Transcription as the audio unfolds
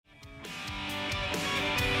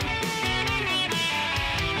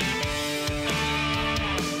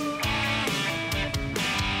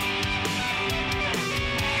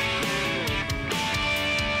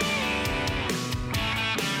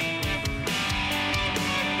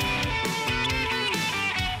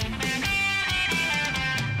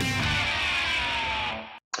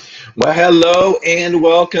Well, hello and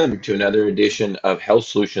welcome to another edition of Health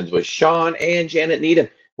Solutions with Shawn and Janet Needham,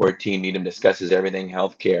 where Team Needham discusses everything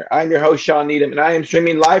healthcare. I'm your host, Shawn Needham, and I am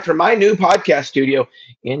streaming live from my new podcast studio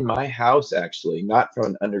in my house, actually, not from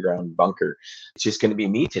an underground bunker. It's just going to be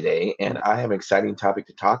me today, and I have an exciting topic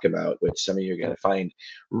to talk about, which some of you are going to find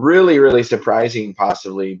really, really surprising,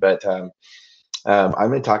 possibly. But I'm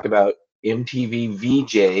going to talk about MTV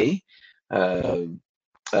VJ.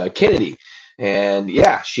 Kennedy. And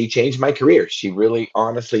yeah, she changed my career. She really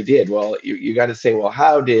honestly did. Well, you got to say, well,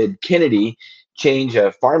 how did Kennedy change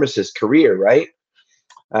a pharmacist's career, right?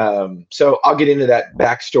 So I'll get into that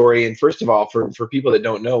backstory. And first of all, for people that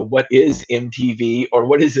don't know, what is MTV or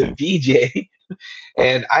what is a VJ?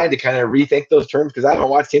 And I had to kind of rethink those terms because I haven't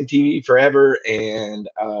watched MTV forever, and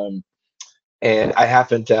I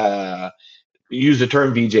haven't used the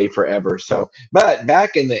term VJ forever. So, but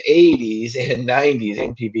back in the 80s and 90s,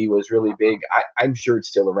 MTV was really big. I'm sure it's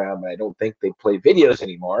still around, but I don't think they play videos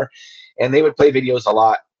anymore. And they would play videos a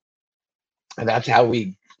lot. And that's how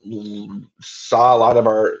we saw a lot of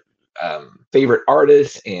our favorite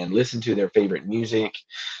artists and listened to their favorite music.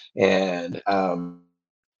 And um,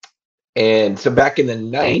 and so back in the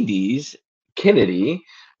 90s, Kennedy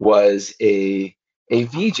was a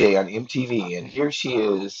VJ on MTV, and here she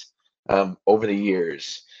is over the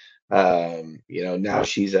years. Now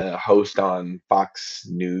she's a host on Fox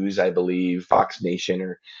News, I believe, Fox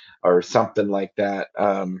Nation or something like that.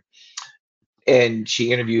 And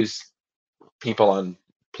she interviews people on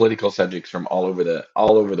political subjects from all over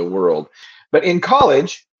the world. But in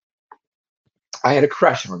college, I had a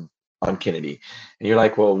crush on Kennedy. And you're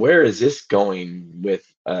like, well, where is this going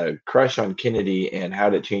with a crush on Kennedy and how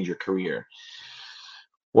did it change your career?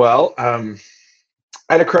 Well,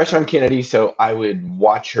 I had a crush on Kennedy, so I would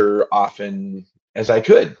watch her often as I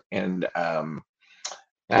could. And I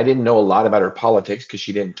didn't know a lot about her politics because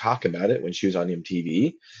she didn't talk about it when she was on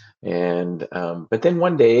MTV. And but then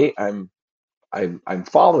one day I'm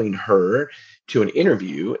following her to an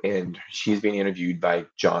interview, and she's being interviewed by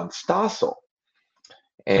John Stossel.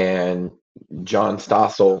 And John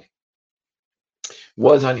Stossel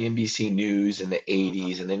was on NBC News in the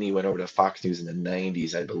 80s, and then he went over to Fox News in the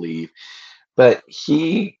 90s, I believe. But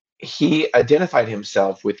he identified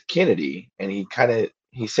himself with Kennedy, and he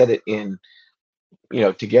said it in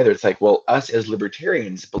together. It's like, well, us as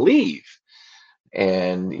libertarians believe,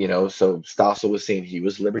 and so Stossel was saying he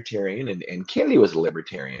was libertarian, and Kennedy was a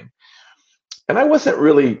libertarian, and I wasn't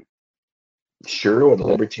really sure what a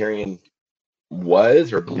libertarian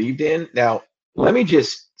was or believed in. Now, let me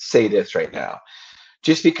just say this right now.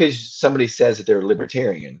 Just because somebody says that they're a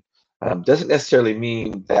libertarian doesn't necessarily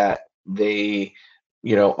mean that they,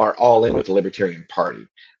 are all in with the Libertarian Party.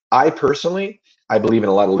 I personally, I believe in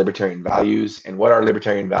a lot of libertarian values. And what are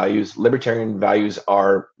libertarian values? Libertarian values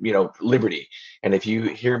are, liberty. And if you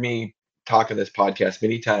hear me talk on this podcast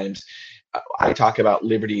many times, I talk about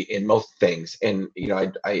liberty in most things. And,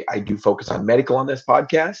 I do focus on medical on this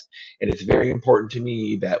podcast. And it's very important to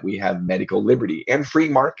me that we have medical liberty and free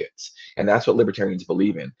markets. And that's what libertarians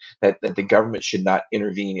believe in, that the government should not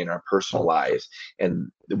intervene in our personal lives. And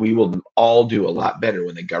we will all do a lot better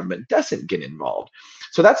when the government doesn't get involved.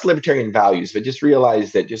 So that's libertarian values. But just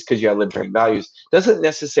realize that just because you have libertarian values doesn't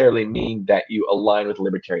necessarily mean that you align with the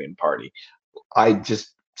Libertarian Party. I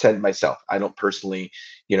just said myself, I don't personally,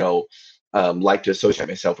 you know, like to associate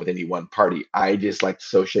myself with any one party. I just like to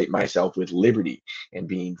associate myself with liberty and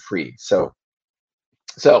being free. So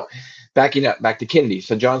backing up back to Kennedy.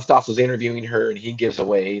 So John Stossel's interviewing her, and he gives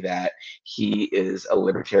away that he is a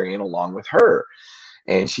libertarian along with her,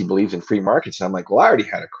 and she believes in free markets. And I'm like, well, I already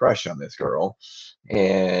had a crush on this girl,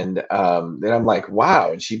 and then I'm like,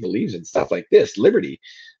 wow, and she believes in stuff like this, liberty.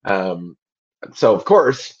 Um, so of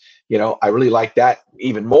course, I really like that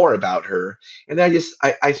even more about her. And then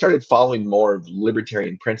I started following more of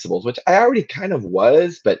libertarian principles, which I already kind of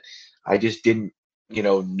was, but I just didn't,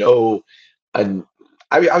 know. And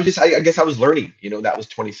I guess I was learning, that was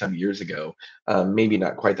 20 some years ago. Maybe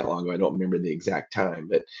not quite that long ago. I don't remember the exact time,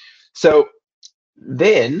 but so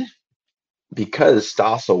then because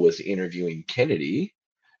Stossel was interviewing Kennedy,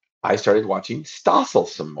 I started watching Stossel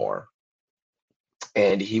some more,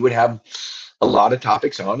 and he would have a lot of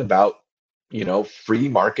topics on about free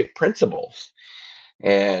market principles.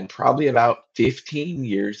 And probably about 15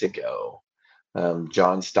 years ago,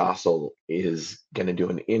 John Stossel is going to do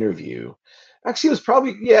an interview. Actually, it's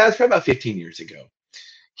probably about 15 years ago.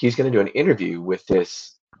 He's going to do an interview with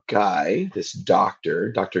this guy, this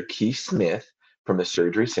Dr. Keith Smith from the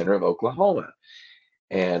Surgery Center of Oklahoma.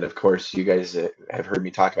 And of course, you guys have heard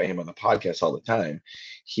me talk about him on the podcast all the time.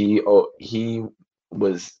 He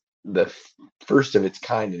was the first of its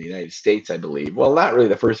kind in the United States, I believe. Well, not really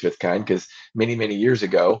the first of its kind, because many years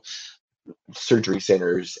ago, surgery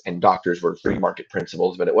centers and doctors were free market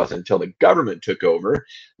principles, but it wasn't until the government took over,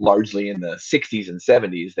 largely in the 60s and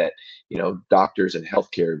 70s, that doctors and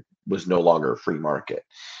healthcare was no longer a free market.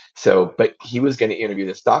 So, but he was going to interview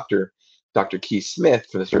this doctor, Dr. Keith Smith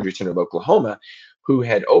from the Surgery Center of Oklahoma, who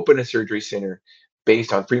had opened a surgery center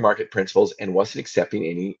based on free market principles and wasn't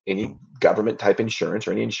accepting any government type insurance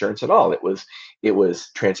or any insurance at all. It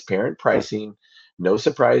was transparent pricing, no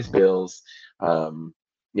surprise bills.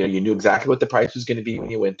 You knew exactly what the price was going to be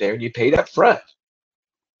when you went there, and you paid up front,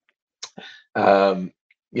 um,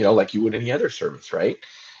 like you would any other service, right?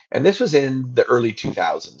 And this was in the early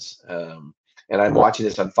 2000s. And I'm watching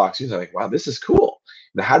this on Fox News. I'm like, wow, this is cool.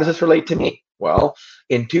 Now, how does this relate to me? Well,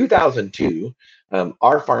 in 2002,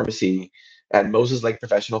 our pharmacy at Moses Lake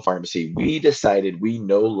Professional Pharmacy, we decided we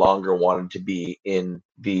no longer wanted to be in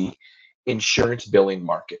the insurance billing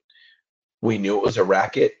market. We knew it was a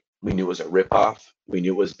racket. We knew it was a ripoff. We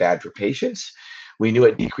knew it was bad for patients. We knew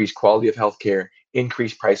it decreased quality of healthcare,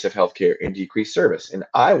 increased price of healthcare, and decreased service. And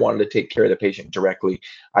I wanted to take care of the patient directly.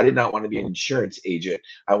 I did not want to be an insurance agent.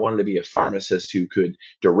 I wanted to be a pharmacist who could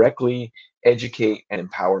directly educate and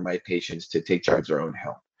empower my patients to take charge of their own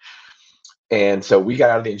health. And so we got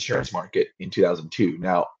out of the insurance market in 2002.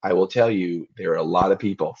 Now, I will tell you, there are a lot of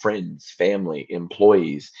people, friends, family,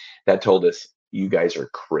 employees, that told us, you guys are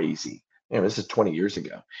crazy. And this is 20 years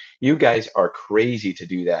ago. You guys are crazy to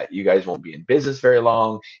do that. You guys won't be in business very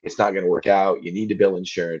long. It's not going to work out. You need to bill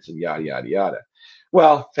insurance and yada, yada, yada.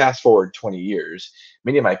 Well, fast forward 20 years,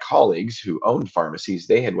 many of my colleagues who owned pharmacies,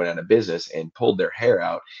 they had went out of business and pulled their hair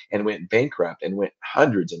out and went bankrupt and went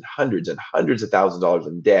hundreds and hundreds and hundreds of thousands of dollars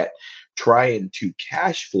in debt trying to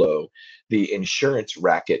cash flow the insurance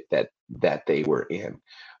racket that they were in.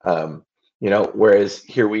 Whereas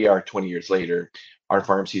here we are 20 years later, our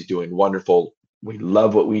pharmacy is doing wonderful. We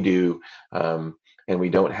love what we do, and we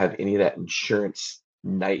don't have any of that insurance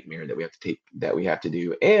nightmare that we have to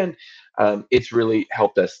do. And it's really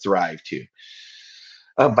helped us thrive too,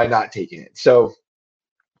 by not taking it. So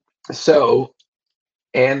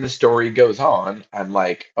and the story goes on. I'm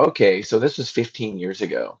like, okay, so this was 15 years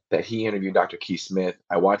ago that he interviewed Dr. Keith Smith.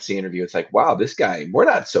 I watched the interview. It's like, wow, this guy, we're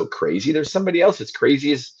not so crazy. There's somebody else that's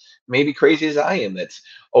maybe crazy as I am, that's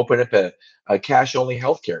opened up a cash only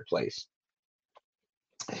healthcare place.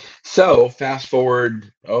 So fast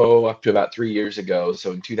forward, up to about 3 years ago.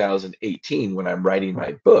 So in 2018, when I'm writing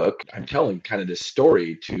my book, I'm telling kind of this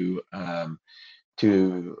story to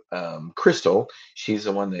Crystal. She's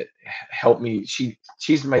the one that helped me.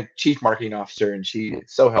 She's my chief marketing officer, and she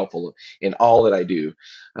is so helpful in all that I do.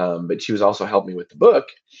 But she was also helping me with the book,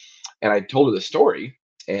 and I told her the story.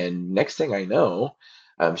 And next thing I know,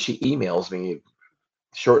 she emails me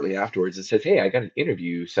shortly afterwards and says, "Hey, I got an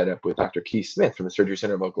interview set up with Dr. Keith Smith from the Surgery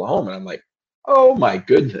Center of Oklahoma." And I'm like, "Oh my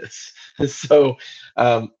goodness!" So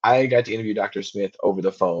I got to interview Dr. Smith over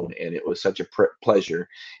the phone, and it was such a pleasure.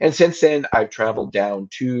 And since then, I've traveled down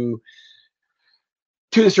to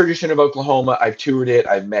the Surgery Center of Oklahoma. I've toured it.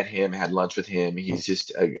 I've met him, had lunch with him. He's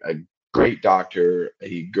just a great doctor,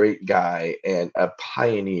 a great guy, and a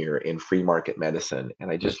pioneer in free market medicine.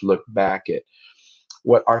 And I just look back at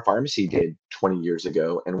what our pharmacy did 20 years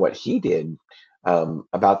ago and what he did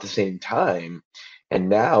about the same time. And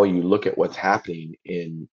now you look at what's happening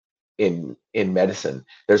in medicine.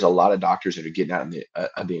 There's a lot of doctors that are getting out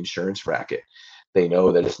on the insurance racket. They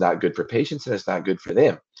know that it's not good for patients and it's not good for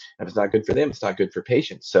them. If it's not good for them, it's not good for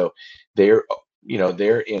patients. So they're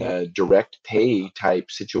they're in a direct pay type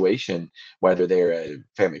situation, whether they're a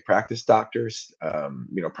family practice doctors,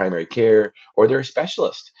 primary care, or they're a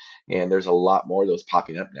specialist. And there's a lot more of those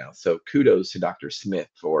popping up now. So kudos to Dr. Smith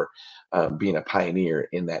for being a pioneer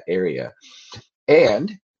in that area.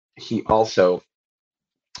 And he also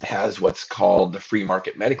has what's called the Free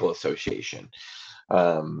Market Medical Association.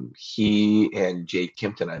 He and Jay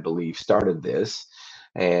Kimpton, I believe, started this.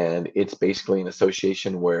 And it's basically an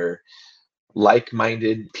association where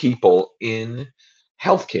like-minded people in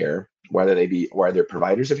healthcare, whether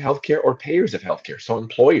providers of healthcare or payers of healthcare, so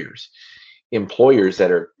employers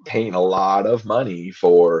that are paying a lot of money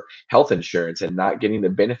for health insurance and not getting the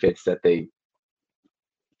benefits that they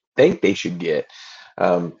think they should get.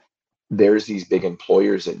 There's these big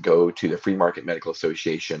employers that go to the Free Market Medical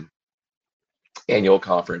Association annual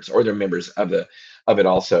conference, or they're members of it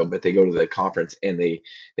also, but they go to the conference and they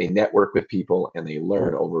network with people and they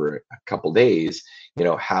learn over a couple days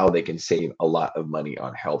how they can save a lot of money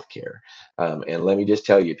on healthcare. And let me just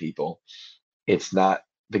tell you, people, it's not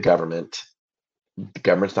the government's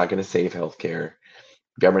not going to save healthcare.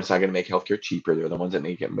 Government's not going to make healthcare cheaper. They're the ones that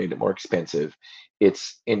made it more expensive.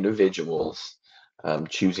 It's individuals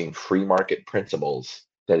choosing free market principles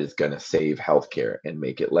that is going to save healthcare and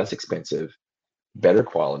make it less expensive, better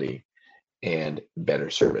quality, and better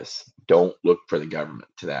service. Don't look for the government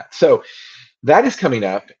to that. So that is coming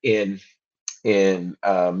up in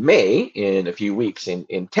May, in a few weeks,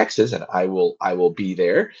 in Texas, and I will be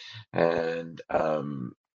there and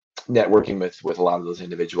networking with a lot of those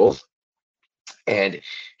individuals. And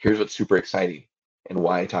here's what's super exciting and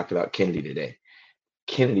why I talked about Kennedy today.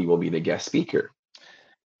 Kennedy will be the guest speaker.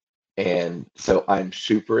 And so I'm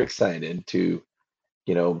super excited to,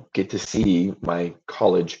 get to see my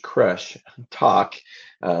college crush talk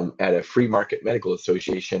at a free market medical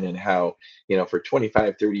association, and how, for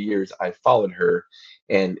 25, 30 years, I followed her,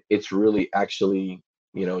 and it's really actually,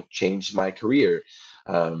 changed my career.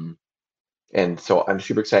 Um, And so I'm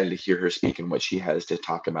super excited to hear her speak and what she has to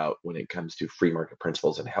talk about when it comes to free market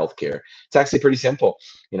principles in healthcare. It's actually pretty simple.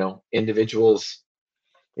 Individuals,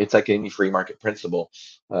 it's like any free market principle.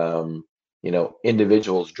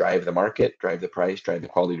 Individuals drive the market, drive the price, drive the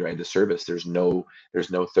quality, drive the service. There's no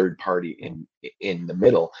third party in the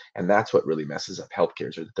middle. And that's what really messes up healthcare,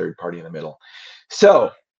 is the third party in the middle.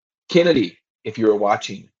 So, Kennedy, if you are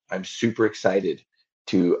watching, I'm super excited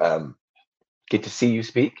to get to see you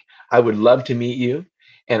speak. I would love to meet you,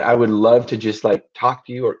 and I would love to just like talk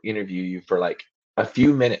to you or interview you for like a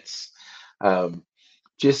few minutes, um,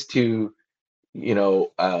 just to you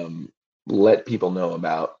know um, let people know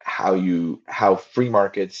about how free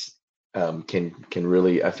markets can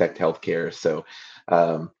really affect healthcare. So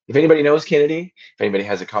if anybody knows Kennedy, if anybody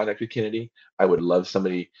has a contact with Kennedy, I would love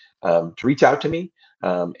somebody to reach out to me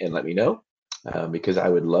and let me know, because I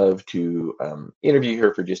would love to interview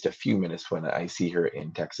her for just a few minutes when I see her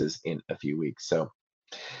in Texas in a few weeks. So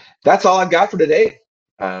that's all I've got for today.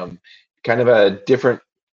 Um, Kind of a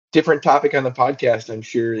different topic on the podcast. I'm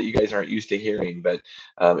sure that you guys aren't used to hearing, but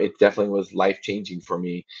it definitely was life changing for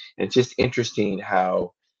me. And it's just interesting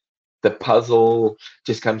how the puzzle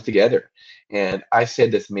just comes together. And I've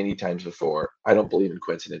said this many times before. I don't believe in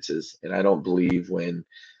coincidences, and I don't believe when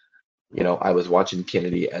I was watching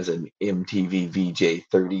Kennedy as an MTV VJ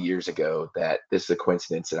 30 years ago, that this is a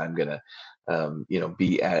coincidence that I'm gonna,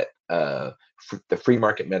 be at the Free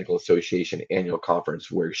Market Medical Association annual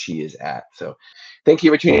conference where she is at. So, thank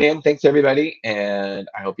you for tuning in. Thanks everybody, and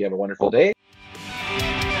I hope you have a wonderful day.